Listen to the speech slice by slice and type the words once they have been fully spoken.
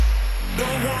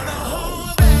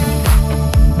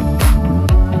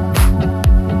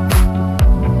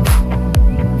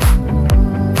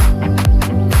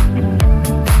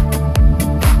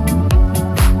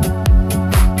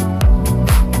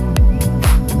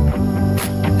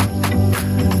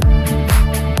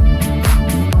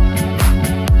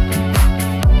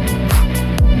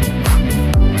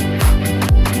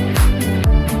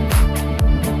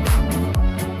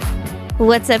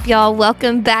What's up, y'all?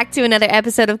 Welcome back to another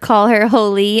episode of Call Her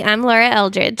Holy. I'm Laura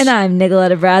Eldridge. And I'm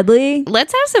Nicoletta Bradley.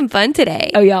 Let's have some fun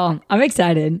today. Oh, y'all, I'm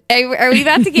excited. Are we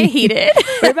about to get heated?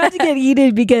 We're about to get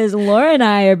heated because Laura and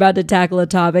I are about to tackle a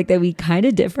topic that we kind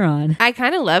of differ on. I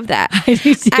kind of love that. I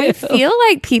do too. I feel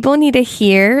like people need to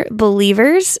hear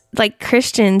believers, like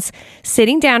Christians,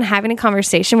 sitting down having a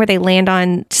conversation where they land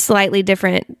on slightly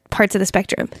different parts of the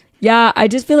spectrum. Yeah, I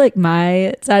just feel like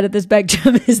my side of the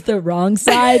spectrum is the wrong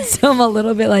side, so I'm a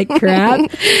little bit like crap,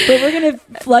 but we're going to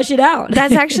flush it out.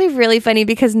 That's actually really funny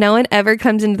because no one ever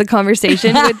comes into the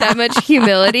conversation with that much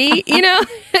humility. You know,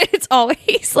 it's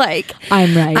always like,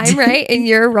 I'm right and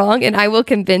you're wrong and I will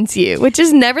convince you, which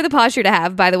is never the posture to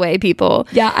have, by the way, people.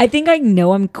 Yeah, I think I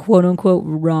know I'm quote unquote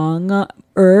wrong.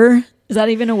 Is that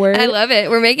even a word? I love it.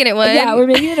 We're making it one. Yeah, we're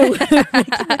making it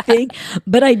a thing,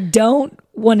 but I don't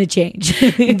want to change.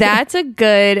 That's a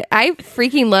good, I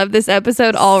freaking love this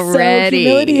episode already. So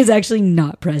humility is actually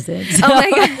not present. So. Oh my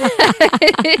God.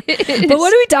 But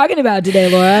what are we talking about today,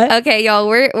 Laura? Okay, y'all,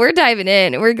 we're diving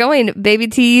in. We're going baby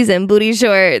tees and booty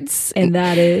shorts. And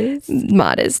that is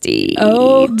modesty.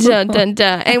 Oh. Dun, dun,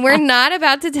 dun. And we're not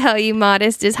about to tell you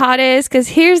modest is hottest, because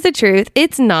here's the truth.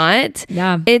 It's not.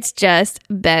 Yeah. It's just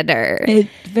better.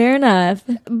 Fair enough.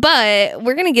 But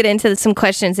we're going to get into some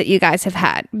questions that you guys have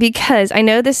had, because I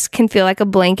know this can feel like a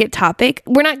blanket topic.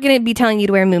 We're not going to be telling you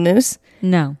to wear muumuus.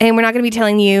 No. And we're not going to be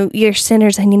telling you you're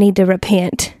sinners and you need to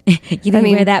repent. You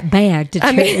didn't wear that bag to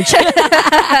church.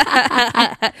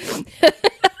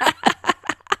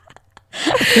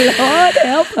 Lord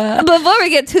help her. Before we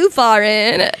get too far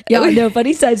in. Yeah, no,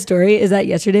 funny side story is that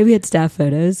yesterday we had staff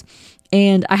photos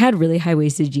and I had really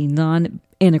high-waisted jeans on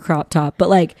and a crop top. But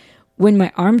like when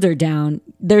my arms are down,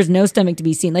 there's no stomach to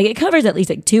be seen. Like it covers at least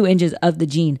like 2 inches of the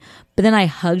jean. But then I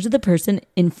hugged the person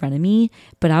in front of me,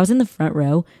 but I was in the front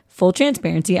row. Full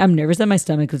transparency, I'm nervous that my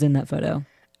stomach was in that photo.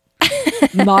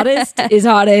 Modest is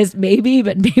hottest, maybe,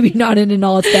 but maybe not in an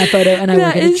all staff photo. And I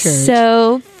work at a church.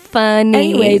 So funny.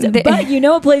 Anyways, but you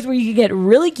know a place where you can get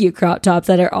really cute crop tops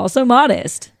that are also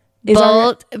modest.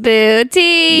 Bolt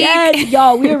Boutique. Yes,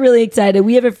 y'all, we are really excited.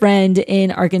 We have a friend in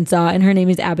Arkansas and her name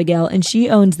is Abigail and she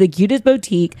owns the cutest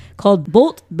boutique called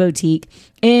Bolt Boutique.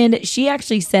 And she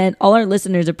actually sent all our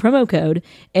listeners a promo code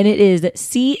and it is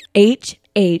CHH15.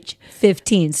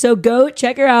 So go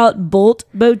check her out, Bolt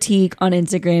Boutique on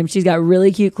Instagram. She's got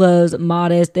really cute clothes,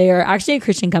 modest. They are actually a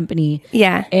Christian company.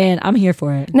 Yeah. And I'm here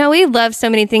for it. No, we love so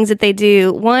many things that they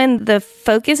do. One, the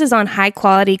focus is on high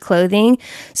quality clothing.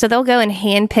 So they'll go and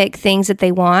handpick things that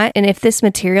they want. And if this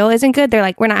material isn't good, they're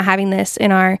like, we're not having this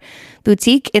in our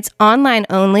boutique. It's online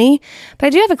only. But I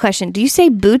do have a question. Do you say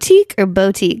boutique or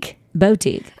boutique?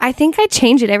 Boutique. I think I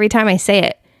change it every time I say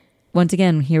it. Once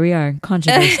again, here we are,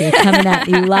 controversy coming at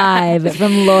you live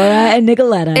from Laura and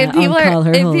Nicoletta If people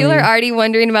Holy. are already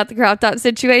wondering about the crop top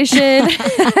situation,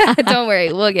 don't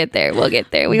worry, we'll get there.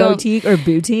 We boutique or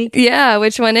boutique? Yeah,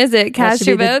 which one is it? Cast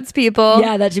your votes, people.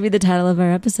 Yeah, that should be the title of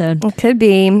our episode. It could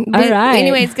be. All right.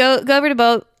 Anyways, go over to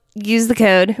Bolt. Use the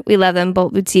code. We love them.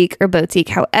 Bolt Boutique or Boutique,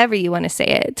 however you want to say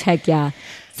it. Heck yeah.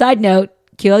 Side note.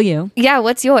 QLU. Yeah,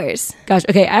 what's yours? Gosh,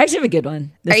 okay, I actually have a good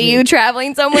one. Are you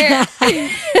traveling somewhere?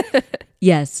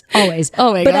 Yes, always.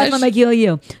 Oh my gosh. But gosh. that's not my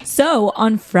QLU. So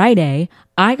on Friday,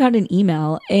 I got an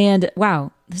email and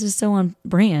wow, this is so on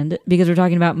brand because we're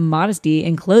talking about modesty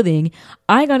and clothing.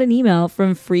 I got an email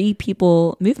from Free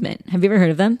People Movement. Have you ever heard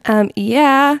of them?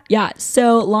 Yeah. Yeah.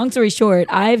 So long story short,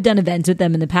 I've done events with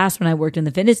them in the past when I worked in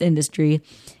the fitness industry.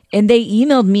 And they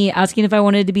emailed me asking if I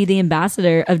wanted to be the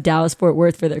ambassador of Dallas Fort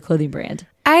Worth for their clothing brand.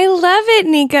 I love it,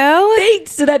 Nico.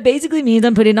 Thanks. So that basically means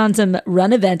I'm putting on some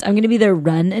run events. I'm going to be their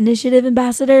run initiative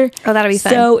ambassador. Oh, that'll be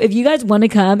fun. So if you guys want to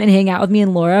come and hang out with me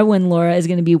and Laura when Laura is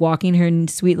going to be walking her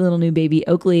sweet little new baby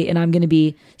Oakley and I'm going to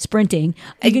be sprinting,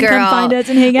 you can come find us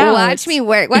and hang out. Watch me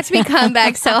work. Watch me come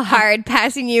back so hard,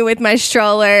 passing you with my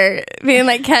stroller, being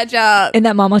like, catch up. In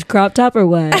that mama's crop top or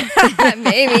what?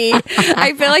 Maybe.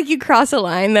 I feel like you cross a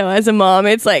line though as a mom.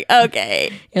 It's like,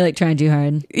 okay. You're like trying too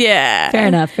hard. Yeah. Fair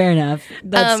enough.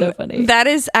 That's so funny. That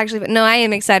is actually, no, I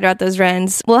am excited about those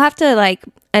runs. We'll have to like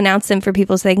announce them for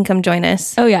people so they can come join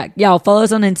us. Oh yeah. Y'all follow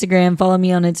us on Instagram. Follow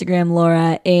me on Instagram,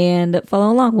 Laura, and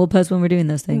follow along. We'll post when we're doing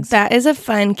those things. That is a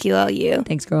fun QLU.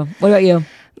 Thanks, girl. What about you?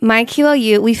 My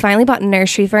QLU, we finally bought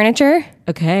nursery furniture.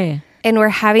 Okay. And we're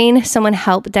having someone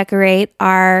help decorate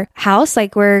our house.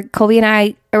 Like Colby and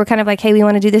I are kind of like, hey, we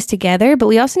want to do this together, but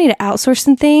we also need to outsource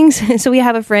some things. So we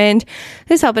have a friend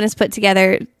who's helping us put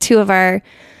together 2 of our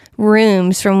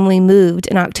rooms from when we moved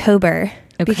in October.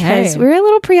 because we're a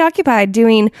little preoccupied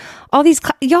doing all these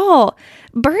y'all,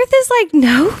 birth is like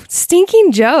no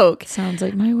stinking joke. Sounds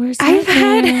like my worst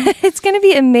nightmare. It's going to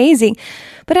be amazing.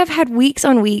 But I've had weeks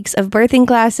on weeks of birthing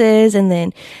classes, and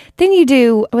then you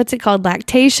do, what's it called,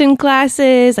 lactation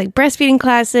classes, like breastfeeding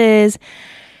classes,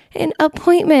 and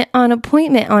appointment on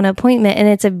appointment on appointment. And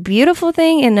it's a beautiful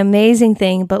thing and an amazing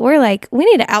thing, but we're like, we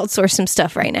need to outsource some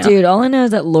stuff right now. Dude, all I know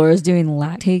is that Laura's doing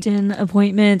lactation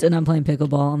appointments and I'm playing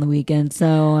pickleball on the weekend.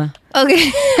 So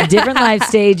okay. Different life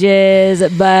stages,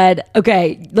 but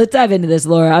okay, let's dive into this,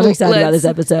 Laura. I'm excited about this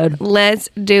episode. Let's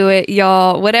do it,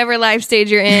 y'all. Whatever life stage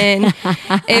you're in,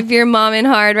 if you're momming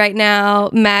hard right now,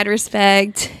 mad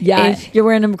respect. Yeah, if you're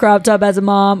wearing a crop top as a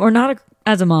mom or not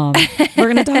as a mom,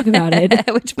 we're going to talk about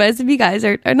it. Which most of you guys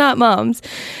are not moms,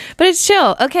 but it's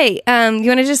chill. Okay. You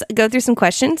want to just go through some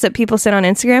questions that people sent on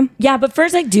Instagram? Yeah, but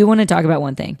first I do want to talk about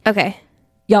one thing. Okay.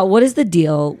 Y'all, what is the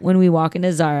deal when we walk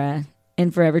into Zara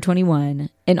and Forever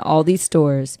 21 and all these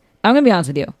stores? I'm going to be honest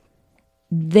with you.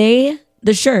 The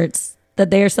shirts that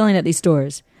they are selling at these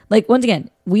stores, like, once again,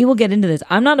 we will get into this.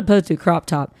 I'm not opposed to a crop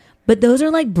top, but those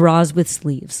are like bras with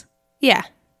sleeves. Yeah.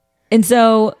 And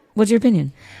so what's your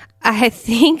opinion? I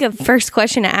think a first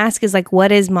question to ask is like,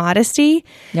 what is modesty?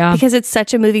 Yeah. Because it's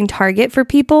such a moving target for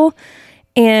people.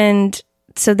 And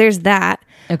so there's that.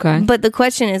 Okay. But the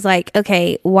question is like,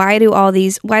 okay, why are all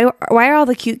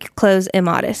the cute clothes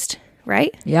immodest?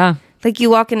 Right? Yeah. Like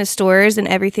you walk into stores and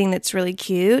everything that's really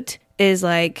cute is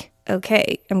like,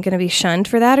 okay, I'm going to be shunned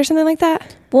for that or something like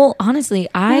that. Well, honestly,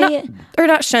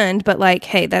 not shunned, but like,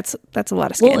 hey, that's a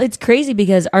lot of skin. Well, it's crazy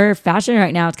because our fashion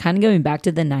right now is kind of going back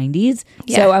to the 90s.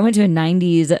 Yeah. So I went to a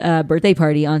 90s birthday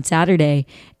party on Saturday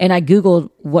and I Googled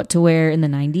what to wear in the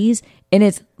 90s. And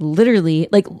it's literally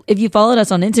like, if you followed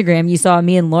us on Instagram, you saw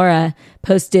me and Laura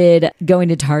posted going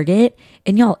to Target.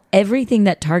 And y'all, everything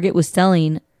that Target was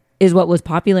selling is what was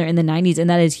popular in the 90s. And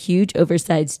that is huge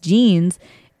oversized jeans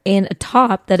and a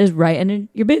top that is right under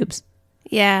your boobs.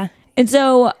 Yeah. And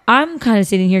so I'm kind of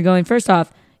sitting here going, first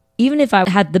off, even if I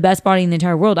had the best body in the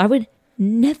entire world, I would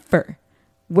never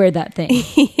wear that thing.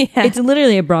 Yeah. It's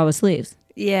literally a bra with sleeves.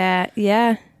 Yeah.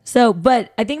 Yeah. So,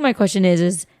 but I think my question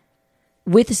is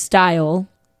with style,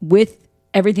 with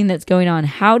everything that's going on,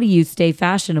 how do you stay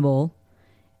fashionable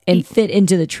and fit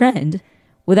into the trend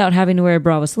without having to wear a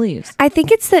bra with sleeves? I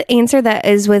think it's the answer that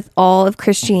is with all of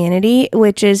Christianity,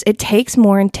 which is it takes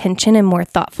more intention and more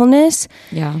thoughtfulness.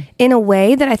 Yeah. In a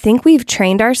way that I think we've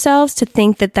trained ourselves to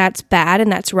think that that's bad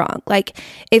and that's wrong. Like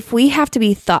if we have to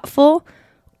be thoughtful,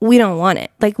 we don't want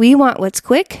it. Like we want what's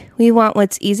quick. We want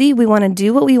what's easy. We want to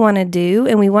do what we want to do.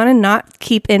 And we want to not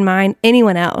keep in mind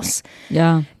anyone else.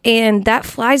 Yeah. And that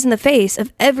flies in the face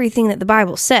of everything that the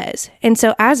Bible says. And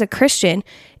so as a Christian,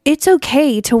 it's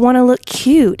okay to want to look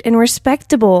cute and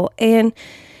respectable. And,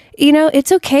 you know,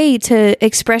 it's okay to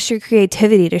express your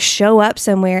creativity, to show up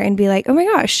somewhere and be like, oh my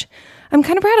gosh, I'm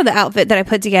kind of proud of the outfit that I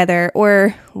put together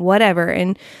or whatever.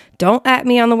 And don't at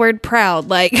me on the word proud,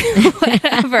 like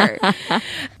whatever.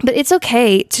 But it's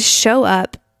okay to show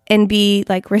up and be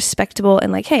like respectable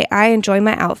and like, hey, I enjoy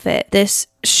my outfit. This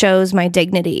shows my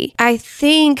dignity. I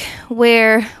think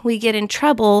where we get in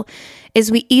trouble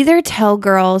is we either tell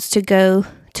girls to go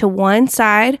to one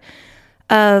side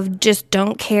of just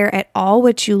don't care at all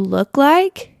what you look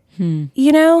like,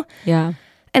 you know? Yeah.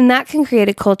 And that can create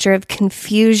a culture of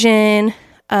confusion,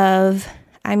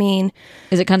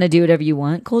 is it kind of do whatever you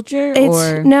want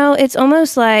culture? No, it's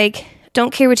almost like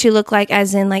don't care what you look like,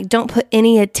 as in like don't put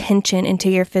any attention into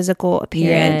your physical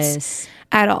appearance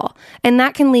at all. And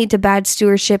that can lead to bad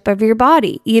stewardship of your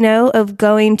body, you know, of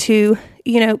going to,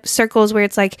 you know, circles where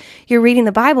it's like you're reading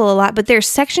the Bible a lot, but there's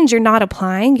sections you're not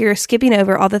applying. You're skipping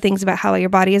over all the things about how your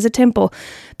body is a temple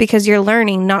because you're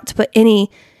learning not to put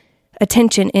any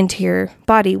attention into your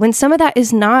body. When some of that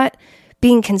is not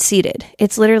being conceited,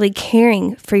 it's literally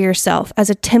caring for yourself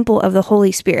as a temple of the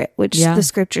Holy Spirit, which the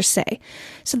scriptures say.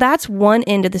 So that's one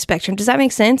end of the spectrum. Does that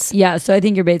make sense? Yeah. So I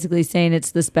think you're basically saying it's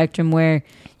the spectrum where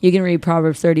you can read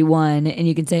Proverbs 31 and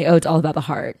you can say, oh, it's all about the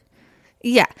heart.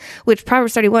 Yeah, which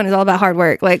Proverbs 31 is all about hard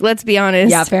work. Like, let's be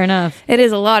honest. Yeah, fair enough. It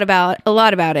is a lot about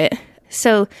it.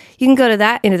 So you can go to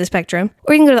that end of the spectrum,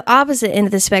 or you can go to the opposite end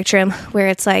of the spectrum where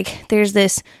it's like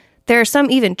there are some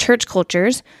even church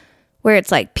cultures where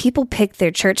it's like people pick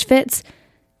their church fits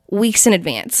weeks in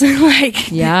advance.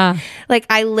 Like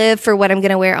I live for what I'm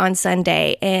going to wear on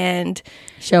Sunday and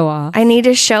show off. I need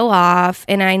to show off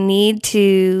and I need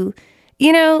to,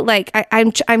 you know, like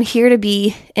I'm here to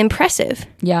be impressive.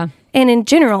 Yeah. And in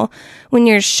general, when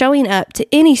you're showing up to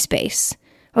any space,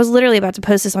 I was literally about to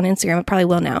post this on Instagram. I probably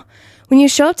will now. When you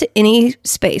show up to any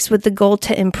space with the goal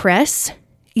to impress,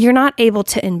 you're not able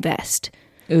to invest.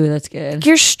 Ooh, that's good.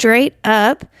 You're straight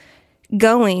up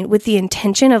going with the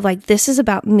intention of like, this is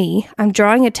about me. I'm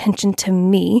drawing attention to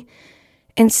me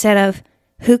instead of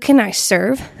who can I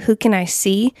serve? Who can I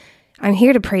see? I'm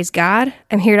here to praise God.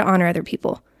 I'm here to honor other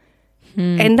people.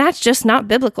 And that's just not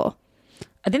biblical.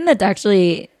 I think that's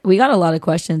actually, we got a lot of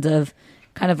questions of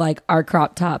kind of like, are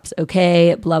crop tops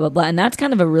okay, blah, blah, blah. And that's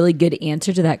kind of a really good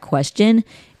answer to that question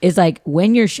is like,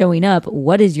 when you're showing up,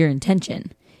 what is your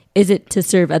intention? Is it to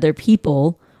serve other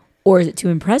people or is it to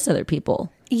impress other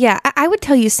people? Yeah, I would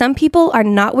tell you some people are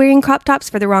not wearing crop tops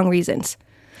for the wrong reasons.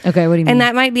 Okay, what do you mean? And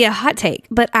that might be a hot take,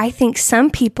 but I think some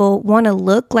people want to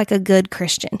look like a good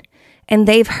Christian and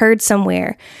they've heard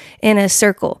somewhere in a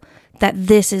circle that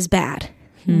this is bad.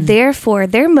 Therefore,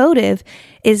 their motive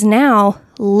is now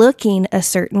looking a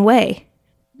certain way.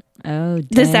 Oh, dang.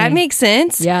 Does that make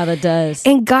sense? Yeah, that does.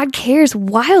 And God cares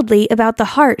wildly about the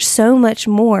heart so much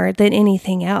more than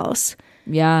anything else.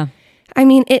 Yeah. I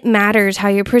mean, it matters how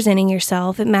you're presenting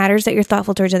yourself. It matters that you're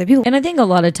thoughtful towards other people. And I think a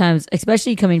lot of times,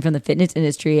 especially coming from the fitness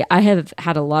industry, I have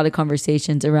had a lot of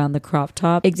conversations around the crop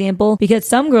top example because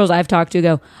some girls I've talked to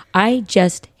go, I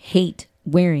just hate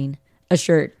wearing a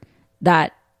shirt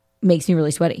that makes me really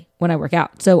sweaty when I work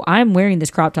out. So I'm wearing this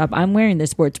crop top. I'm wearing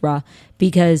this sports bra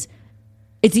because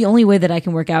it's the only way that I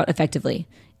can work out effectively.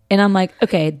 And I'm like,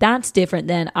 okay, that's different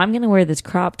than I'm going to wear this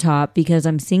crop top because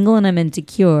I'm single and I'm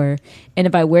insecure. And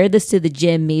if I wear this to the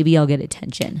gym, maybe I'll get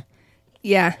attention.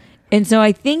 Yeah. And so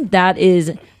I think that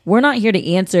is, we're not here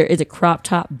to answer, is a crop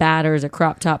top bad or is a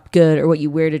crop top good or what you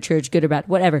wear to church, good or bad,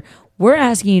 whatever. We're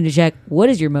asking you to check, what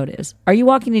is your motives? Are you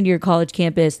walking into your college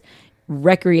campus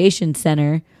recreation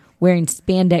center wearing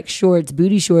spandex shorts,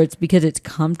 booty shorts because it's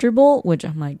comfortable, which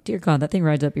I'm like, dear God, that thing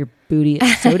rides up your booty.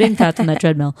 It's so dang fast on that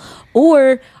treadmill.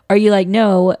 Or are you like,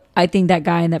 no, I think that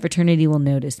guy in that fraternity will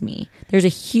notice me. There's a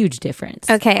huge difference.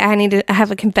 Okay, I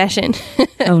have a confession.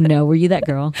 Oh no, were you that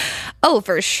girl? Oh,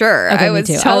 for sure. Okay, I me was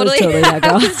too. totally that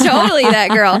girl. I was totally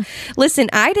that girl. Listen,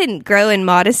 I didn't grow in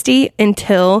modesty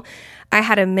until I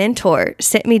had a mentor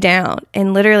sit me down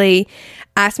and literally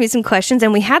ask me some questions,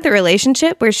 and we had the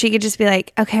relationship where she could just be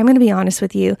like, okay, I'm going to be honest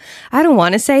with you. I don't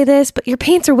want to say this, but your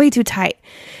pants are way too tight.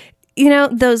 You know,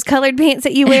 those colored pants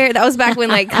that you wear? That was back when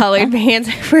like colored pants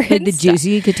were Like the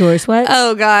juicy couture sweats?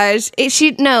 Oh gosh.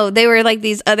 They were like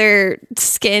these other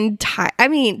skin tight. I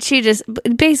mean, she just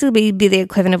basically be the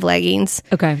equivalent of leggings.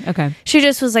 Okay. She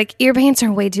just was like, your pants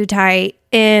are way too tight.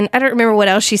 And I don't remember what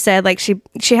else she said. Like she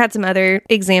had some other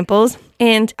examples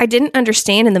and I didn't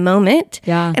understand in the moment.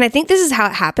 Yeah. And I think this is how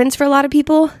it happens for a lot of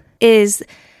people is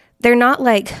they're not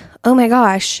like, oh my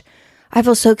gosh, I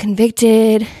feel so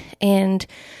convicted and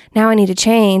now I need to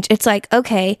change. It's like,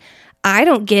 okay, I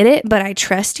don't get it, but I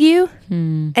trust you.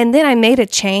 And then I made a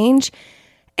change.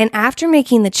 And after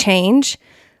making the change,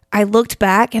 I looked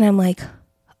back and I'm like,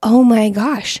 oh my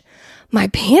gosh, my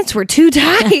pants were too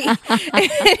tight.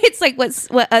 It's like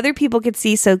what other people could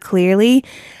see so clearly.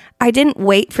 I didn't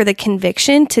wait for the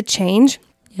conviction to change.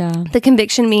 Yeah. The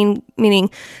conviction meaning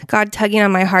God tugging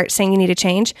on my heart saying you need to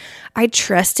change. I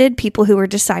trusted people who were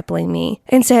discipling me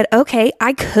and said, okay,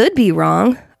 I could be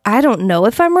wrong. I don't know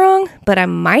if I'm wrong, but I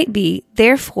might be.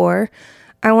 Therefore,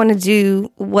 I want to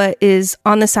do what is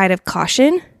on the side of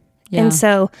caution. Yeah. And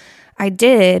so I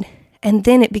did. And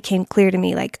then it became clear to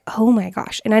me like, oh my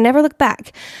gosh. And I never looked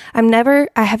back. I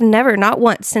have never, not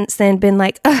once since then, been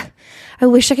like, I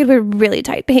wish I could wear really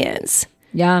tight pants.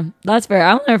 Yeah, that's fair.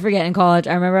 I'll never forget in college.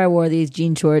 I remember I wore these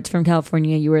jean shorts from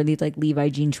California. You wear these like Levi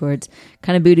jean shorts,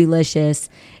 kind of bootylicious.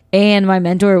 And my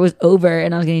mentor was over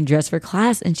and I was getting dressed for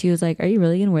class. And she was like, are you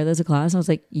really going to wear those to class? And I was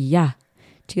like, yeah.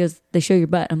 She goes, they show your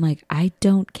butt. I'm like, I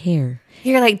don't care.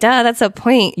 You're like, duh, that's a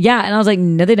point. Yeah. And I was like,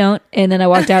 no, they don't. And then I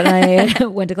walked out and I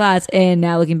went to class. And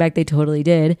now looking back, they totally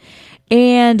did.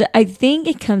 And I think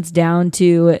it comes down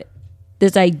to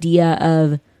this idea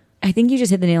of, I think you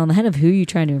just hit the nail on the head of who you're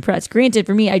trying to impress. Granted,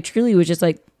 for me, I truly was just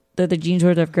like, they're the jean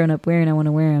shorts I've grown up wearing. I want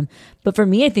to wear them. But for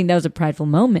me, I think that was a prideful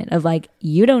moment of like,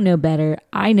 you don't know better.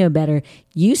 I know better.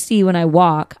 You see when I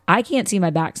walk. I can't see my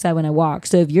backside when I walk.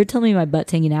 So if you're telling me my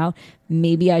butt's hanging out,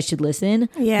 maybe I should listen.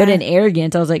 Yeah. But in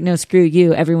arrogance, I was like, no, screw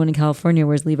you. Everyone in California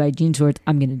wears Levi jean shorts.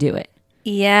 I'm going to do it.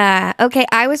 Yeah. Okay.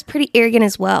 I was pretty arrogant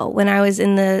as well when I was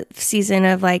in the season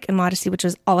of like immodesty, which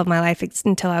was all of my life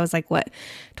until I was like,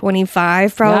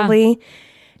 25 probably. Yeah.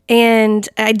 And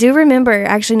I do remember,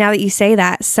 actually, now that you say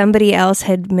that, somebody else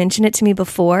had mentioned it to me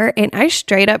before, and I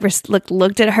straight up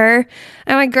looked at her.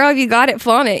 I'm like, girl, if you got it,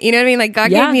 flaunt it. You know what I mean? Like, God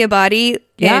gave me a body,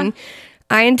 and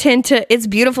I intend to, it's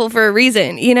beautiful for a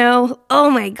reason, you know? Oh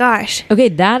my gosh. Okay,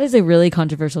 that is a really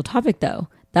controversial topic, though.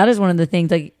 That is one of the things,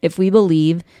 like, if we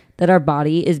believe that our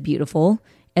body is beautiful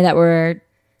and that we're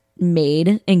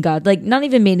made in God, like not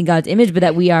even made in God's image, but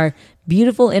that we are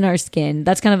beautiful in our skin.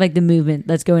 That's kind of like the movement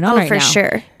that's going on right for now.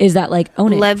 Sure. Is that like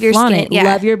own it, love your flaunt skin, it, yeah.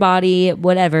 love your body,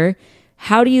 whatever.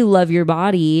 How do you love your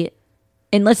body?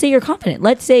 And let's say you're confident.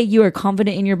 Let's say you are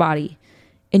confident in your body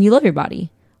and you love your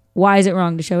body. Why is it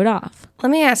wrong to show it off?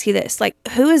 Let me ask you this. Like,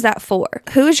 who is that for?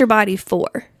 Who is your body for?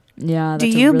 Yeah. Do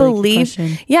you believe?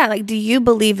 Yeah. Like, do you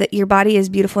believe that your body is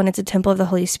beautiful and it's a temple of the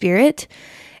Holy Spirit?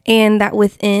 And that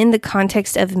within the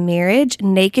context of marriage,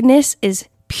 nakedness is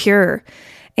pure.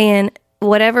 And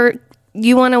whatever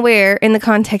you want to wear in the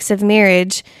context of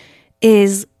marriage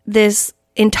is this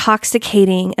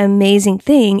intoxicating, amazing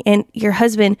thing. And your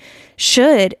husband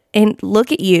should and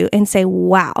look at you and say,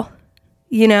 wow.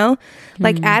 You know,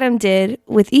 like Adam did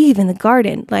with Eve in the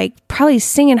garden, like probably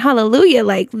singing hallelujah,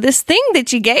 like this thing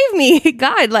that you gave me,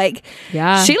 God, like,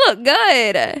 yeah, she looked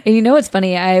good. And you know what's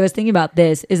funny? I was thinking about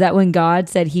this, is that when God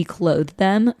said he clothed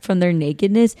them from their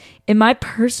nakedness, in my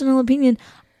personal opinion,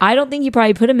 I don't think he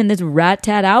probably put them in this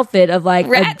rat-tat outfit of like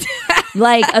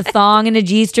like a thong and a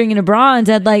G-string and a bra and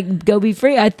said like, go be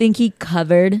free. I think he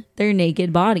covered their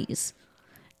naked bodies.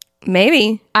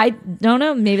 Maybe. I don't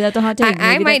know. Maybe that's a hot take.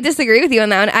 I might disagree with you on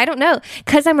that one. I don't know.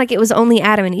 Because I'm like, it was only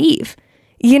Adam and Eve.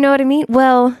 You know what I mean?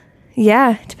 Well,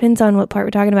 yeah. It depends on what part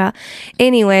we're talking about.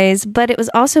 Anyways, but it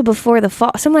was also before the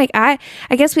fall. So I'm like, I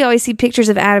guess we always see pictures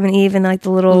of Adam and Eve and like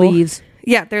the little... leaves.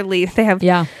 Yeah, they're leaves. They have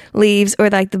leaves or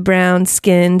like the brown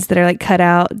skins that are like cut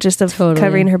out just of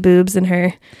covering her boobs and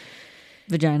her...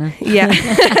 vagina. Yeah.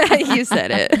 You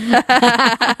said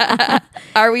it.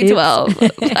 Are we 12?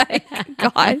 Like,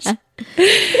 gosh. I've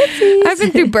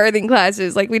been through birthing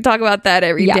classes. Like, we talk about that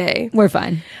every day. We're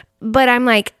fine. But I'm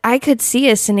like, I could see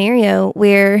a scenario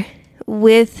where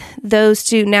with those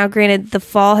two, now granted, the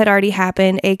fall had already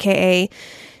happened, aka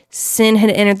sin had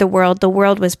entered the world. The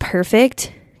world was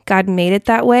perfect. God made it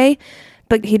that way.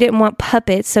 But he didn't want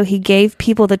puppets, so he gave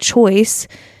people the choice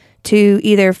to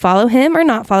either follow him or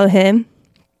not follow him.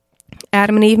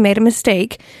 Adam and Eve made a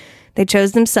mistake. They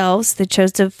chose themselves. They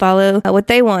chose to follow what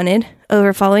they wanted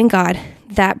over following God.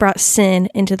 That brought sin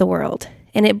into the world.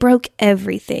 And it broke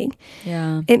everything.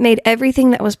 Yeah. It made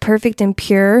everything that was perfect and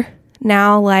pure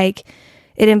now like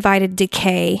it invited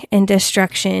decay and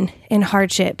destruction and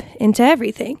hardship into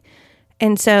everything.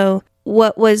 And so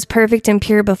what was perfect and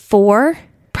pure before,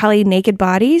 probably naked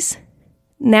bodies,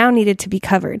 now needed to be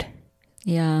covered.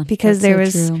 Yeah. Because there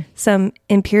was some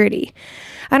impurity.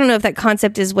 I don't know if that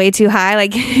concept is way too high.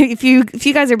 Like if you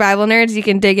guys are Bible nerds, you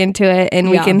can dig into it and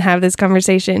we can have this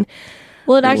conversation.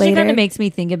 Well, it actually kind of makes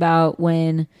me think about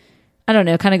when, I don't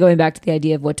know, kind of going back to the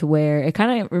idea of what to wear. It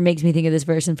kind of makes me think of this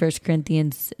verse in 1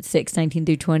 Corinthians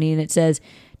 6:19-20. And it says,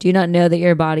 do you not know that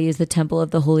your body is the temple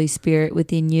of the Holy Spirit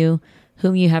within you,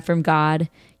 whom you have from God?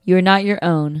 You are not your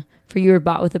own, for you were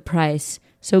bought with a price.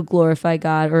 So glorify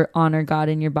God or honor God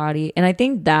in your body. And I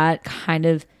think that kind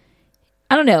of,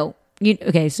 I don't know.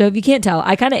 Okay, so if you can't tell,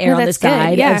 I kind of err on the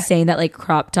side of saying that like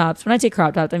crop tops. When I say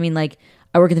crop tops, I mean like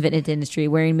I work in the fitness industry,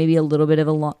 wearing maybe a little bit of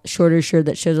a shorter shirt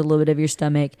that shows a little bit of your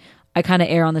stomach. I kind of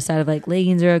err on the side of like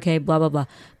leggings are okay, blah, blah, blah.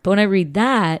 But when I read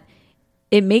that,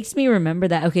 it makes me remember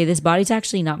that, okay, this body's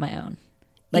actually not my own.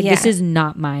 Like this is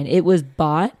not mine. It was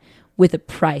bought with a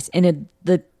price. And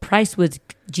the price was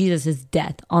Jesus'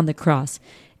 death on the cross.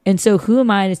 And so who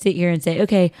am I to sit here and say,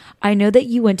 okay, I know that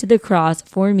you went to the cross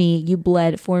for me, you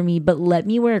bled for me, but let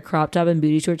me wear a crop top and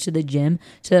booty shorts to the gym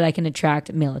so that I can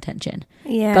attract male attention.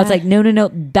 Yeah. God's like,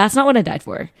 no, that's not what I died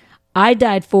for. I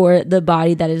died for the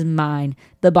body that is mine,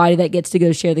 the body that gets to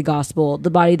go share the gospel,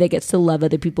 the body that gets to love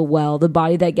other people well, the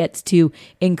body that gets to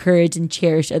encourage and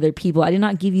cherish other people. I did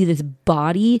not give you this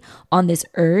body on this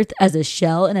earth as a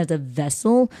shell and as a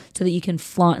vessel so that you can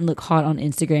flaunt and look hot on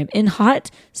Instagram. And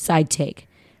hot side take.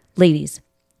 Ladies,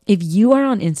 if you are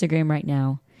on Instagram right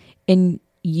now and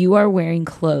you are wearing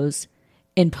clothes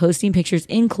and posting pictures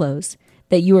in clothes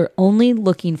that you are only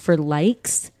looking for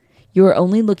likes, you are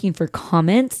only looking for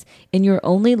comments, and you're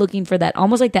only looking for that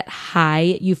almost like that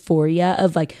high euphoria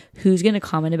of like, who's going to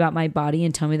comment about my body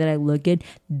and tell me that I look good?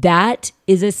 That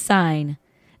is a sign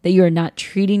that you are not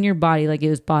treating your body like it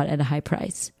was bought at a high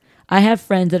price. I have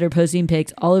friends that are posting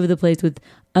pics all over the place with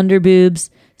under boobs,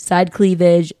 side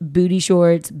cleavage, booty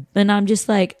shorts. And I'm just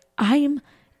like, I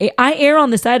err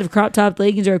on the side of crop top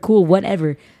leggings are cool,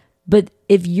 whatever. But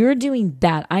if you're doing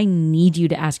that, I need you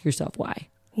to ask yourself why.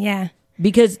 Yeah.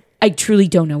 Because I truly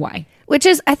don't know why. Which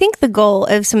is, I think, the goal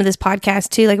of some of this podcast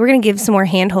too. Like, we're going to give some more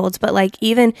handholds, but like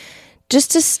even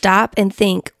just to stop and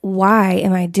think, why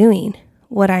am I doing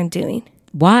what I'm doing?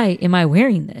 why am I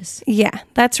wearing this? Yeah,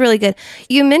 that's really good.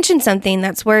 You mentioned something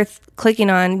that's worth clicking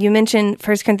on. You mentioned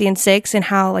 1 Corinthians 6 and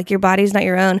how like your body's not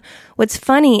your own. What's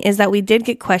funny is that we did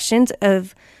get questions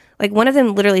of like one of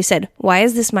them literally said, why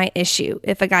is this my issue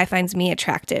if a guy finds me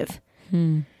attractive?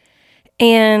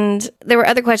 And there were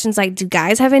other questions like, do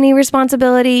guys have any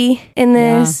responsibility in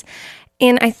this? Yeah.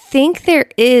 And I think there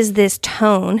is this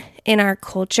tone in our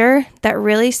culture that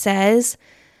really says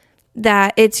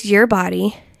that it's your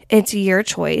body. It's your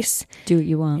choice. Do what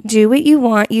you want. Do what you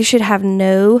want. You shouldn't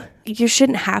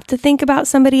have to think about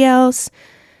somebody else.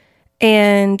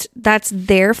 And that's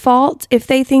their fault if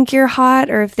they think you're hot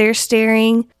or if they're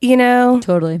staring, you know?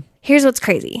 Totally. Here's what's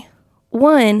crazy.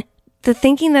 One, the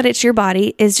thinking that it's your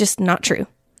body is just not true.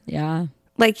 Yeah.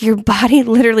 Like your body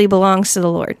literally belongs to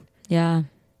the Lord. Yeah.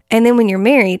 And then when you're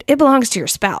married, it belongs to your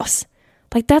spouse.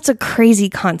 Like that's a crazy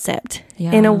concept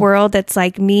in a world that's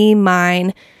like me,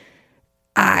 mine,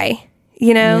 I,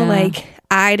 like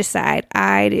I decide,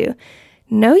 I do.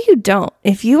 No, you don't.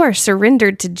 If you are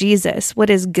surrendered to Jesus, what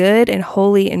is good and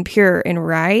holy and pure and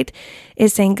right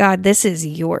is saying, God, this is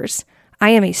yours. I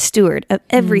am a steward of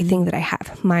everything that I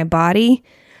have. My body,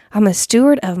 I'm a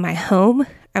steward of my home.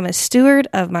 I'm a steward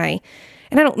of and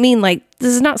I don't mean like,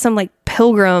 this is not some like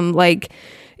pilgrim, like,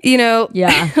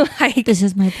 like this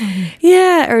is my body.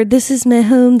 Yeah. Or this is my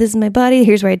home. This is my body.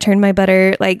 Here's where I turn my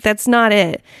butter. Like, that's not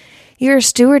it. You're a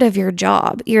steward of your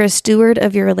job. You're a steward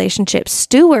of your relationship.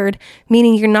 Steward,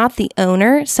 meaning you're not the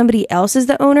owner. Somebody else is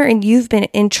the owner and you've been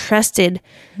entrusted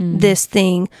this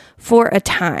thing for a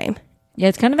time. Yeah,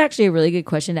 it's kind of actually a really good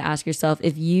question to ask yourself.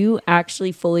 If you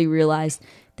actually fully realize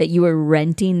that you are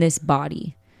renting this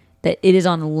body, that it is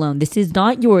on a loan. This is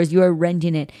not yours. You are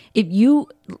renting it. If you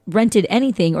rented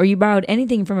anything or you borrowed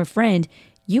anything from a friend,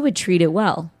 you would treat it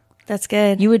well. That's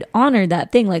good. You would honor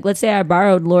that thing. Like, let's say I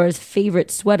borrowed Laura's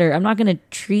favorite sweater. I'm not going to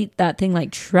treat that thing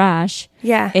like trash.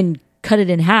 Yeah. And cut it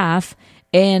in half.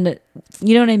 And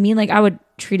you know what I mean? Like, I would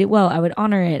treat it well. I would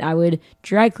honor it. I would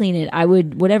dry clean it. I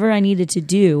would whatever I needed to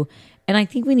do. And I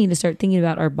think we need to start thinking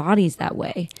about our bodies that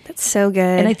way. That's so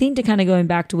good. And I think to kind of going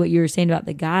back to what you were saying about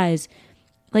the guys,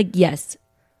 like, yes,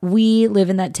 we live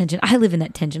in that tension. I live in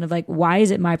that tension of like, why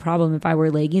is it my problem if I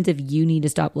wear leggings if you need to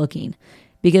stop looking?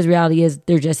 Because reality is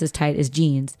they're just as tight as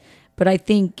jeans. But I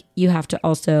think you have to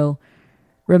also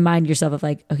remind yourself of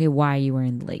like, okay, why are you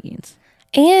wearing the leggings?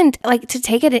 And like to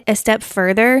take it a step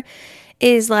further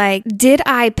is like, did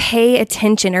I pay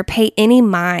attention or pay any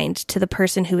mind to the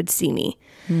person who would see me?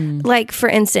 Like, for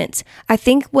instance, I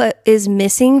think what is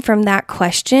missing from that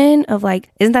question of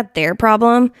like, isn't that their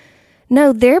problem?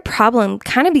 No, their problem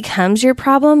kind of becomes your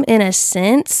problem in a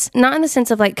sense, not in the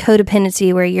sense of like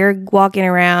codependency where you're walking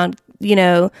around,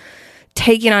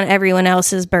 taking on everyone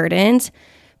else's burdens,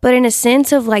 but in a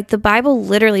sense of like the Bible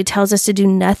literally tells us to do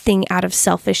nothing out of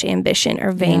selfish ambition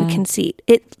or vain conceit.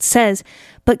 It says,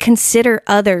 but consider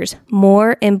others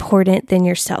more important than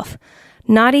yourself.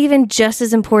 Not even just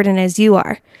as important as you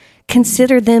are.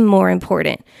 Consider them more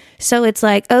important. So it's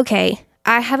like, okay,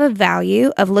 I have a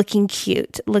value of looking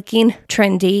cute, looking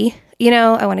trendy.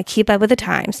 I want to keep up with the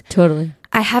times. Totally.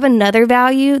 I have another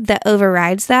value that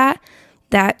overrides that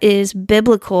is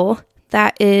biblical,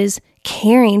 that is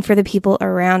caring for the people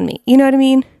around me. You know what I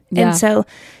mean? Yeah. And so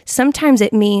sometimes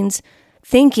it means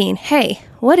thinking, hey,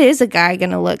 what is a guy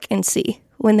going to look and see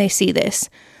when they see this?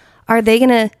 Are they going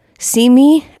to see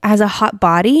me as a hot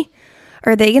body?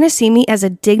 Or are they going to see me as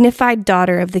a dignified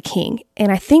daughter of the king?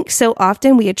 And I think so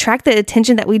often we attract the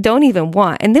attention that we don't even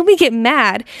want. And then we get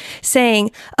mad saying,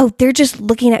 oh, they're just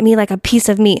looking at me like a piece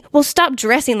of meat. Well, stop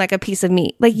dressing like a piece of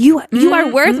meat. Like you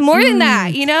are worth more than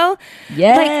that,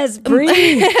 Yes,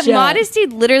 like, modesty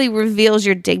literally reveals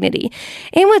your dignity.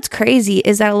 And what's crazy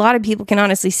is that a lot of people can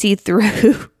honestly see through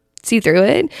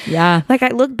it. Yeah. Like I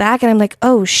look back and I'm like,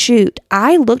 oh shoot,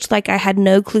 I looked like I had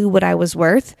no clue what I was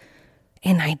worth.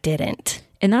 And I didn't.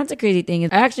 And that's a crazy thing. I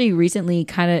actually recently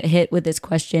kind of hit with this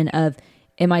question of,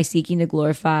 am I seeking to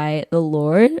glorify the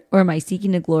Lord or am I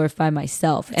seeking to glorify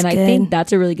myself? That's good. I think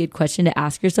that's a really good question to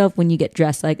ask yourself when you get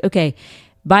dressed. Like, okay,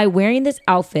 by wearing this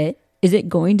outfit, is it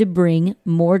going to bring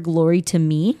more glory to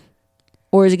me?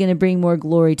 Or is it going to bring more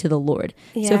glory to the Lord?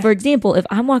 Yeah. So, for example, if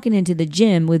I'm walking into the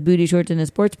gym with booty shorts and a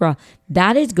sports bra,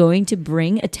 that is going to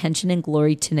bring attention and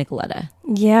glory to Nicoletta.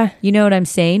 Yeah. You know what I'm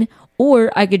saying?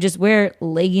 Or I could just wear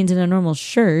leggings and a normal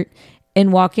shirt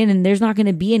and walk in and there's not going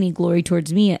to be any glory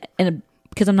towards me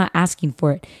because I'm not asking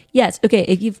for it. Yes, okay,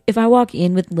 if I walk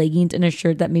in with leggings and a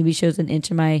shirt that maybe shows an inch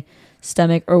of my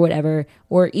stomach or whatever,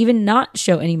 or even not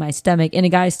show any of my stomach and a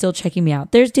guy's still checking me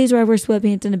out. There's days where I wear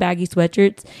sweatpants and a baggy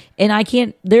sweatshirts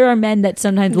and there are men that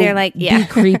sometimes will like, be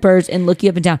creepers and look you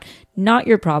up and down. Not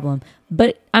your problem.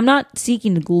 but I'm not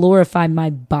seeking to glorify my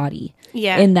body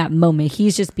in that moment.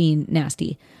 He's just being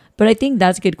nasty. But I think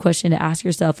that's a good question to ask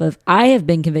yourself of, I have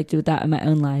been convicted with that in my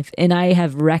own life. And I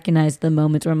have recognized the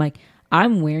moments where I'm like,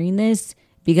 I'm wearing this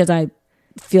because I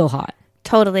feel hot.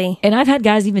 Totally. And I've had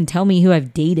guys even tell me who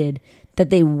I've dated that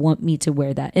they want me to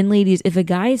wear that. And ladies, if a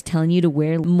guy is telling you to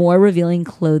wear more revealing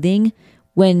clothing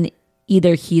when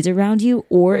either he's around you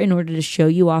or in order to show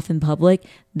you off in public,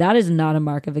 that is not a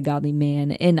mark of a godly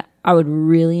man. And I would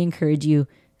really encourage you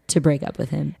to break up with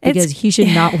him, because he should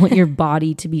not want your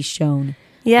body to be shown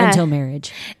until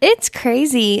marriage. It's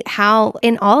crazy how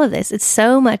in all of this, it's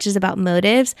so much is about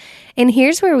motives. And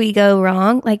here's where we go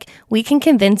wrong. Like, we can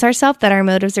convince ourselves that our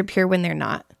motives are pure when they're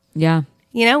not. Yeah.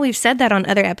 You know, we've said that on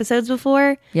other episodes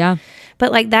before. Yeah.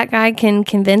 But like, that guy can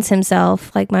convince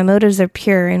himself, like, my motives are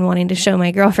pure in wanting to show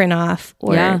my girlfriend off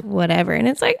or whatever. And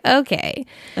it's like, okay.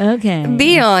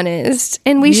 Be honest.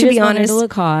 And we should be honest. To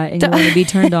look hot and you want to be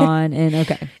turned on and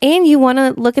okay. And you want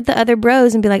to look at the other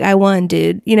bros and be like, I won,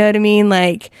 dude. You know what I mean?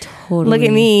 Like, look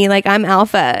at me. Like, I'm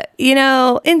alpha, you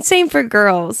know? And same for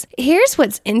girls. Here's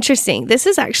what's interesting. This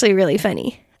is actually really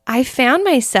funny. I found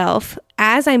myself,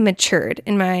 as I matured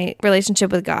in my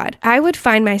relationship with God, I would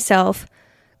find myself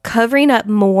covering up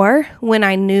more when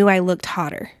I knew I looked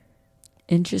hotter.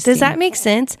 Interesting. Does that make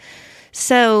sense?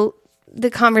 So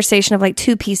the conversation of like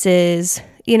 2 pieces,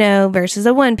 you know, versus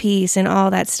a 1 piece and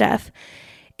all that stuff.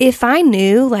 If I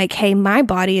knew like, hey, my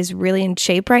body is really in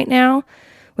shape right now,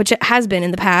 which it has been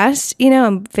in the past, you know,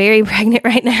 I'm very pregnant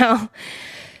right now.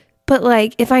 But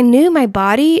like, if I knew my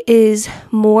body is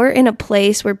more in a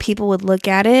place where people would look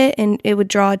at it and it would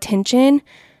draw attention,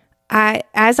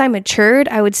 as I matured,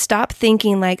 I would stop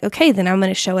thinking like, okay, then I'm going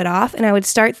to show it off. And I would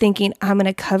start thinking, I'm going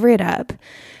to cover it up,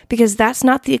 because that's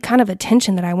not the kind of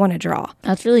attention that I want to draw.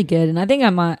 That's really good. And I think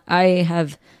I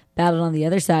have battled on the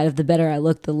other side of, the better I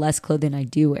look, the less clothing I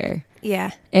do wear.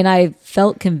 Yeah. And I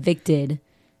felt convicted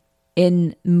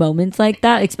in moments like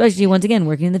that, especially once again,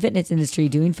 working in the fitness industry,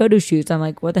 doing photo shoots. I'm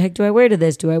like, what the heck do I wear to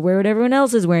this? Do I wear what everyone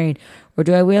else is wearing? Or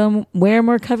do I wear a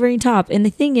more covering top? And the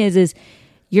thing is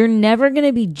you're never going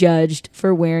to be judged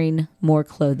for wearing more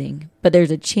clothing, but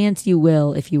there's a chance you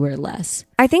will if you wear less.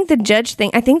 I think the judge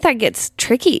thing, I think that gets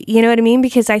tricky. You know what I mean?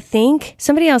 Because I think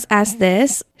somebody else asked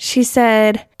this. She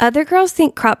said, other girls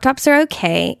think crop tops are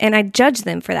okay, and I judge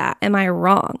them for that. Am I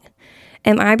wrong?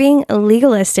 Am I being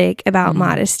legalistic about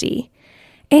modesty?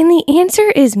 And the answer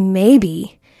is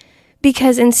maybe.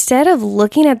 Because instead of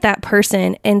looking at that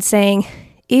person and saying,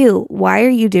 ew, why are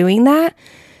you doing that?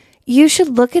 You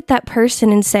should look at that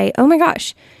person and say, oh my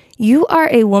gosh, you are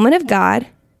a woman of God,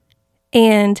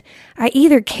 and I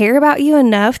either care about you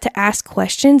enough to ask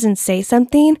questions and say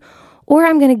something, or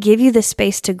I'm going to give you the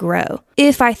space to grow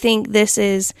if I think this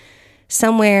is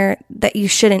somewhere that you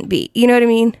shouldn't be. You know what I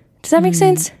mean? Does that make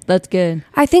sense? That's good.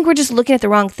 I think we're just looking at the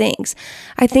wrong things.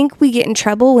 I think we get in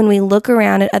trouble when we look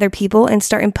around at other people and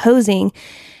start imposing,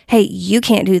 hey, you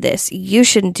can't do this. You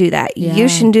shouldn't do that. Yeah. You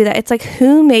shouldn't do that. It's like,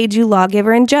 who made you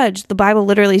lawgiver and judge? The Bible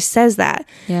literally says that.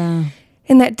 Yeah.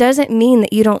 And that doesn't mean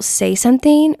that you don't say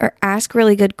something or ask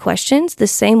really good questions the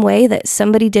same way that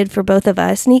somebody did for both of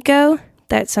us, Nico,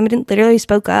 that somebody literally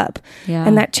spoke up. Yeah.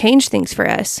 And that changed things for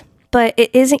us. But it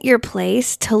isn't your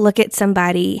place to look at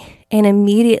somebody and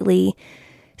immediately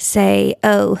say,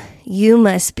 oh, you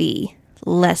must be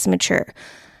less mature.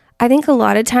 I think a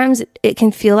lot of times it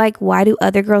can feel like, why do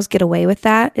other girls get away with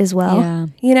that as well? Yeah.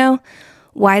 You know,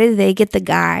 why do they get the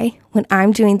guy when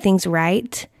I'm doing things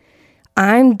right?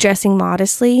 I'm dressing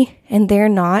modestly and they're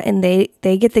not, and they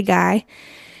get the guy.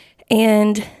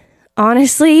 And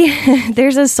honestly,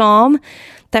 there's a psalm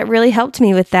that really helped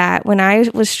me with that when I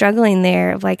was struggling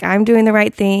there, of like, I'm doing the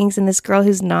right things and this girl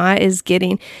who's not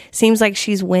seems like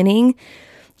she's winning.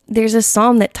 There's a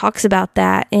psalm that talks about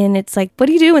that, and it's like, what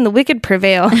do you do when the wicked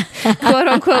prevail? Quote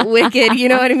unquote wicked, you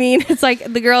know what I mean? It's like,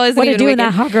 the girl isn't even wicked. What do you do when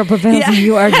that hot girl prevails and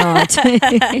you are not?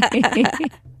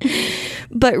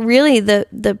 But really,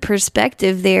 the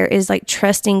perspective there is like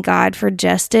trusting God for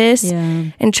justice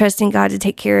and trusting God to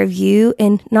take care of you,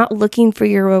 and not looking for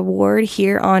your reward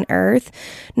here on earth,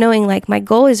 knowing like, my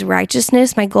goal is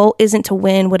righteousness. My goal isn't to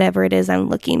win whatever it is I'm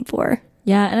looking for.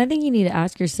 Yeah, and I think you need to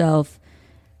ask yourself,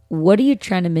 what are you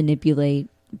trying to manipulate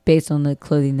based on the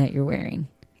clothing that you're wearing?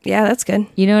 Yeah, that's good.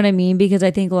 You know what I mean? Because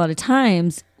I think a lot of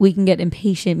times we can get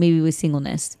impatient maybe with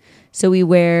singleness. So we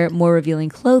wear more revealing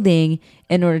clothing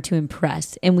in order to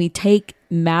impress, and we take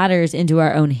matters into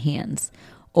our own hands.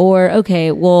 Or,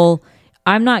 okay, well,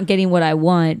 I'm not getting what I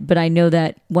want, but I know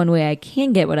that one way I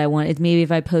can get what I want is maybe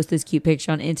if I post this cute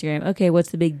picture on Instagram. Okay,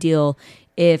 what's the big deal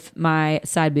if my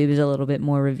side boob is a little bit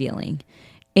more revealing?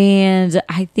 And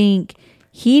I think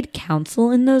heed counsel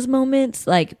in those moments.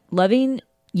 Like, loving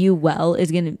you well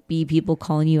is going to be people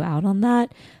calling you out on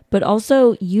that. But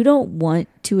also, you don't want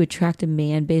to attract a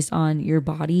man based on your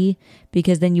body,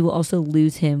 because then you will also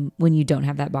lose him when you don't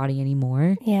have that body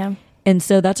anymore. Yeah. And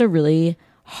so that's a really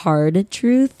hard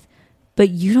truth. But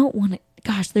you don't want to,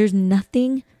 gosh, there's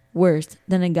nothing worse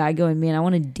than a guy going, man, I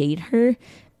want to date her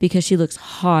because she looks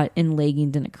hot in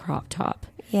leggings and a crop top.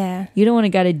 Yeah. You don't want a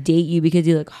guy to date you because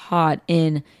you look hot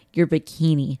in your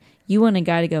bikini. You want a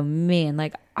guy to go, man,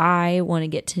 like, I want to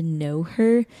get to know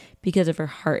her because of her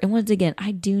heart. And once again,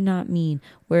 I do not mean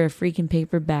wear a freaking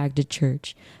paper bag to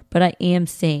church, but I am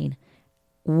saying,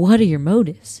 what are your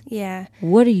motives? Yeah.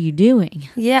 What are you doing?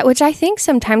 Yeah, which I think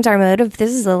sometimes our motive,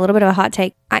 this is a little bit of a hot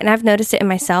take, and I've noticed it in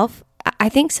myself. I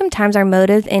think sometimes our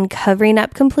motive in covering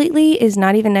up completely is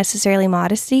not even necessarily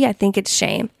modesty. I think it's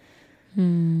shame.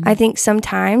 I think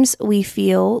sometimes we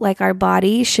feel like our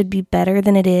body should be better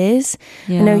than it is.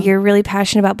 Yeah. I know you're really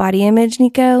passionate about body image,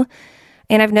 Nico.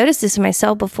 And I've noticed this in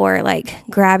myself before, like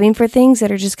grabbing for things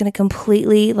that are just going to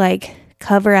completely like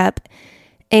cover up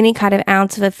any kind of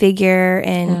ounce of a figure.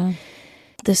 And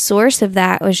the source of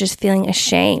that was just feeling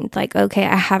ashamed. Like, okay,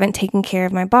 I haven't taken care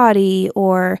of my body,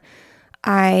 or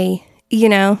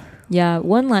Yeah,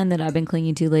 one line that I've been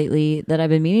clinging to lately that I've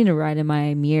been meaning to write in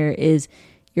my mirror is,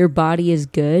 your body is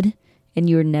good and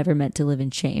you were never meant to live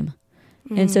in shame.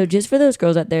 And so just for those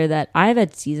girls out there, that I've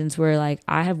had seasons where like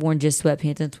I have worn just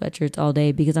sweatpants and sweatshirts all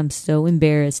day because I'm so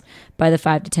embarrassed by the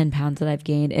 5 to 10 pounds that I've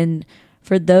gained. And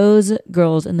for those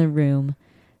girls in the room,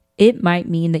 it might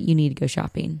mean that you need to go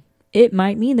shopping. It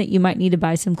might mean that you might need to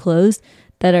buy some clothes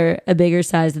that are a bigger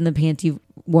size than the pants you've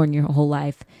worn your whole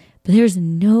life. But there's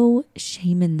no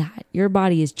shame in that. Your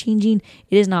body is changing.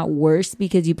 It is not worse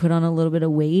because you put on a little bit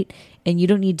of weight, and you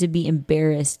don't need to be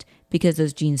embarrassed because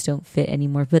those jeans don't fit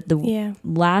anymore. But the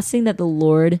last thing that the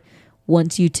Lord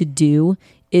wants you to do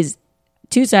is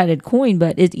two-sided coin,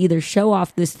 but is either show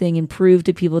off this thing and prove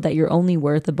to people that you're only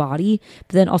worth a body,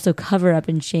 but then also cover up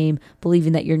in shame,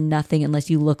 believing that you're nothing unless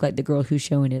you look like the girl who's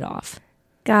showing it off.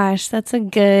 Gosh, that's a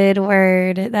good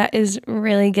word. That is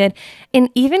really good. And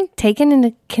even taken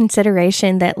into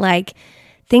consideration that like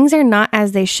things are not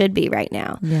as they should be right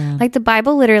now. Yeah. Like the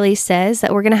Bible literally says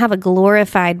that we're going to have a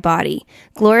glorified body.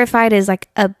 Glorified is like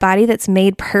a body that's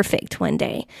made perfect one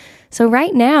day. So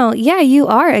right now, yeah, you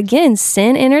are. Again,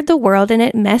 sin entered the world and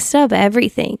it messed up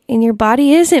everything. And your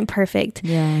body isn't perfect.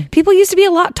 Yeah. People used to be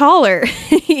a lot taller.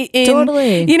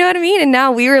 Totally. You know what I mean? And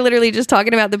now we were literally just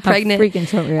talking about the pregnant. How freaking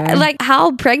short we are. Like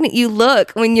how pregnant you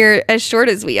look when you're as short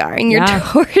as we are in your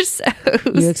torsos.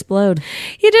 You explode.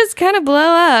 You just kind of blow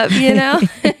up, you know?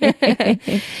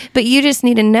 But you just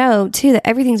need to know too that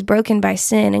everything's broken by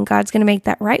sin and God's going to make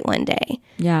that right one day.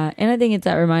 Yeah. And I think it's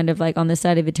that reminder of like on this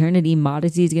side of eternity,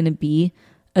 modesty is going to be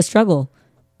a struggle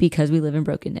because we live in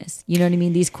brokenness. You know what I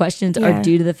mean? These questions are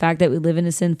due to the fact that we live in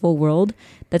a sinful world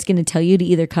that's going to tell you to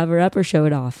either cover up or show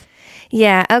it off.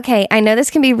 Yeah. Okay. I know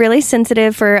this can be really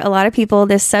sensitive for a lot of people,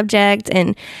 this subject.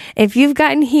 And if you've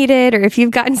gotten heated or if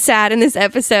you've gotten sad in this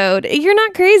episode, you're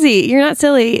not crazy. You're not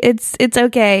silly. It's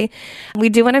okay. We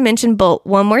do want to mention Bolt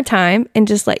one more time and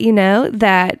just let you know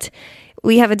that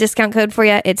we have a discount code for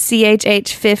you. It's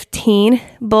CHH15.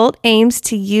 Bolt aims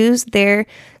to use their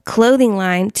clothing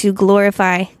line to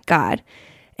glorify God.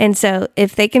 And so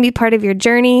if they can be part of your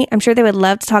journey, I'm sure they would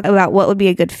love to talk about what would be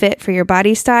a good fit for your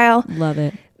body style. Love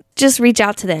it. Just reach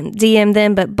out to them, DM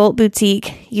them, but Bolt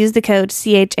Boutique, use the code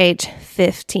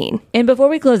CHH15. And before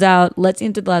we close out, let's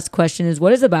answer the last question is, what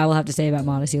does the Bible have to say about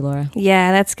modesty, Laura?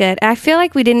 Yeah, that's good. I feel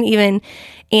like we didn't even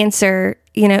answer,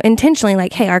 intentionally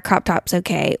like, hey, our crop top's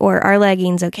okay or our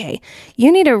leggings okay.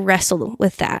 You need to wrestle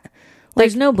with that.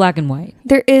 There's no black and white.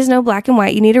 There is no black and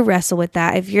white. You need to wrestle with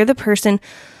that. If you're the person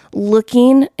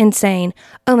looking and saying,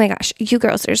 oh my gosh, you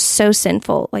girls are so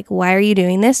sinful. Like, why are you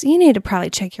doing this? You need to probably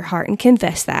check your heart and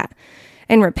confess that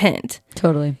and repent.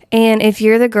 Totally. And if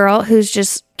you're the girl who's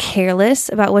just careless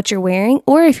about what you're wearing,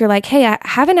 or if you're like, hey, I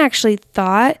haven't actually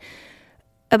thought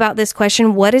about this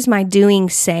question, what is my doing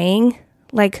saying?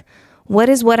 Like, what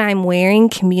is what I'm wearing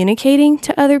communicating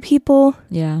to other people?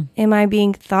 Yeah. Am I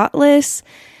being thoughtless?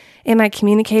 Am I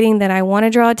communicating that I want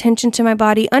to draw attention to my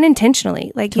body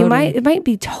unintentionally? Like Totally. it might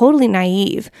be totally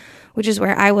naive, which is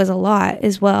where I was a lot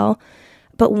as well.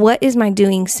 But what is my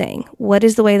doing saying? What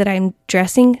is the way that I'm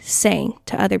dressing saying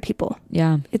to other people?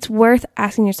 Yeah. It's worth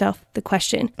asking yourself the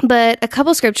question. But a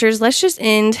couple scriptures, let's just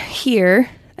end here.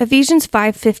 Ephesians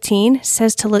 5:15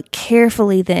 says to look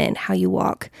carefully then how you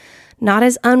walk, not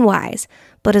as unwise,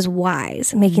 but as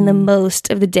wise, making the most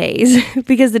of the days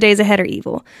because the days ahead are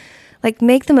evil. Like,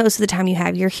 make the most of the time you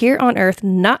have. You're here on earth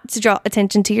not to draw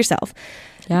attention to yourself,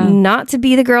 not to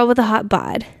be the girl with the hot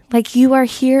bod. Like, you are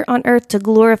here on earth to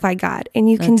glorify God. And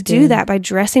you can do that by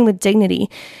dressing with dignity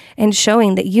and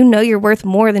showing that you know you're worth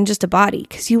more than just a body,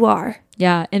 because you are.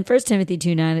 Yeah. In 1 Timothy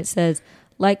 2:9, it says,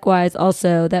 likewise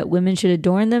also that women should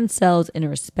adorn themselves in a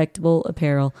respectable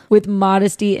apparel with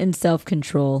modesty and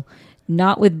self-control,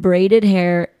 not with braided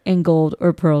hair and gold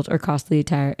or pearls or costly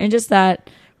attire. And just that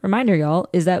reminder, y'all,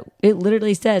 is that it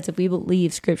literally says, if we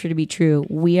believe scripture to be true,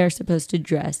 we are supposed to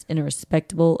dress in a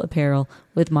respectable apparel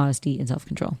with modesty and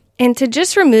self-control. And to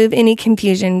just remove any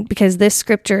confusion, because this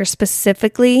scripture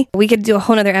specifically, we could do a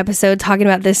whole nother episode talking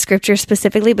about this scripture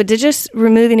specifically, but to just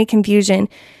remove any confusion,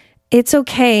 it's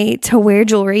okay to wear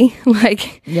jewelry.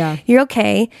 Like, you're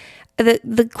okay.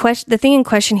 The thing in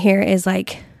question here is,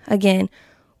 like, again,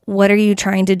 what are you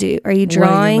trying to do? Are you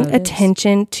drawing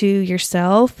attention to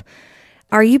yourself?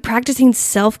 Are you practicing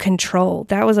self-control?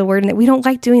 That was a word that we don't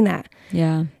like doing that.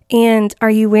 Yeah. And are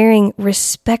you wearing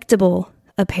respectable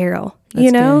apparel?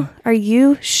 That's good. Are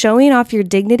you showing off your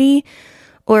dignity,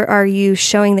 or are you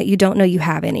showing that you don't know you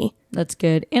have any? That's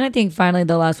good. And I think finally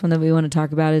the last one that we want to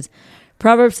talk about is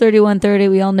Proverbs 31:30.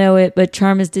 We all know it, but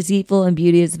charm is deceitful and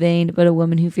beauty is vain, but a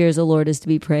woman who fears the Lord is to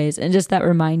be praised. And just that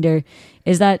reminder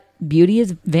is that beauty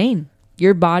is vain.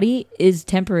 Your body is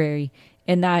temporary,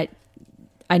 and that,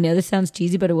 I know this sounds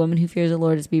cheesy, but a woman who fears the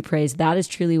Lord is to be praised. That is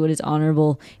truly what is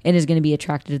honorable and is going to be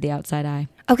attracted to the outside eye.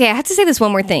 Okay, I have to say this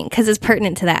one more thing because it's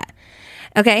pertinent to that.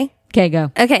 Okay? Okay, go.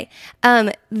 Okay.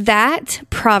 That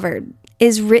proverb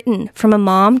is written from a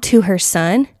mom to her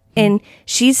son, and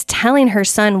she's telling her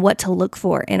son what to look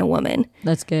for in a woman.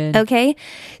 That's good. Okay?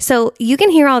 So you can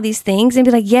hear all these things and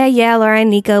be like, yeah, Laura and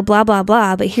Nico, blah, blah,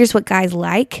 blah. But here's what guys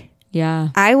like.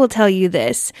 Yeah. I will tell you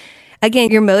this.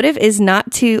 Again, your motive is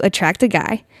not to attract a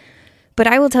guy. But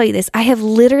I will tell you this. I have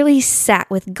literally sat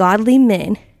with godly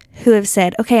men who have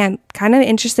said, okay, I'm kind of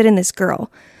interested in this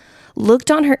girl.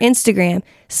 Looked on her Instagram,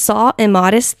 saw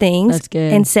immodest things, That's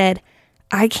good. and said,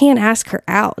 I can't ask her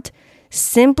out,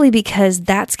 simply because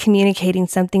that's communicating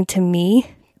something to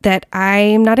me that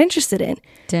I'm not interested in.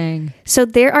 Dang. So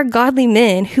there are godly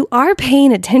men who are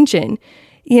paying attention,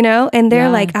 and they're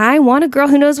like, I want a girl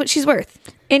who knows what she's worth.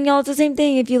 And y'all, it's the same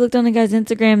thing. If you looked on a guy's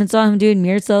Instagram and saw him doing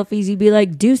mirror selfies, you'd be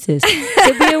like, deuces.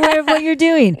 So be aware of what you're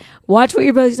doing. Watch what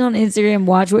you're posting on Instagram.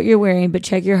 Watch what you're wearing, but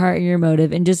check your heart and your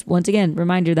motive. And just, once again,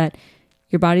 reminder that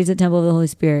your body's a temple of the Holy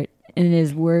Spirit, and it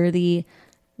is worthy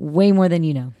way more than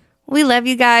you know. We love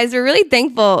you guys. We're really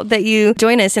thankful that you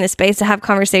join us in a space to have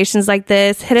conversations like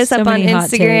this. Hit us up on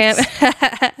Instagram.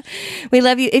 We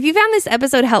love you. If you found this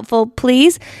episode helpful,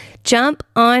 please jump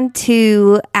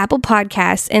onto Apple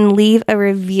Podcasts and leave a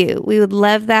review. We would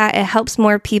love that. It helps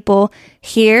more people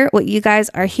hear what you guys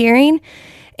are hearing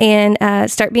and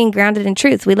start being grounded in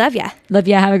truth. We love ya. Love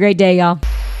ya. Have a great day, y'all.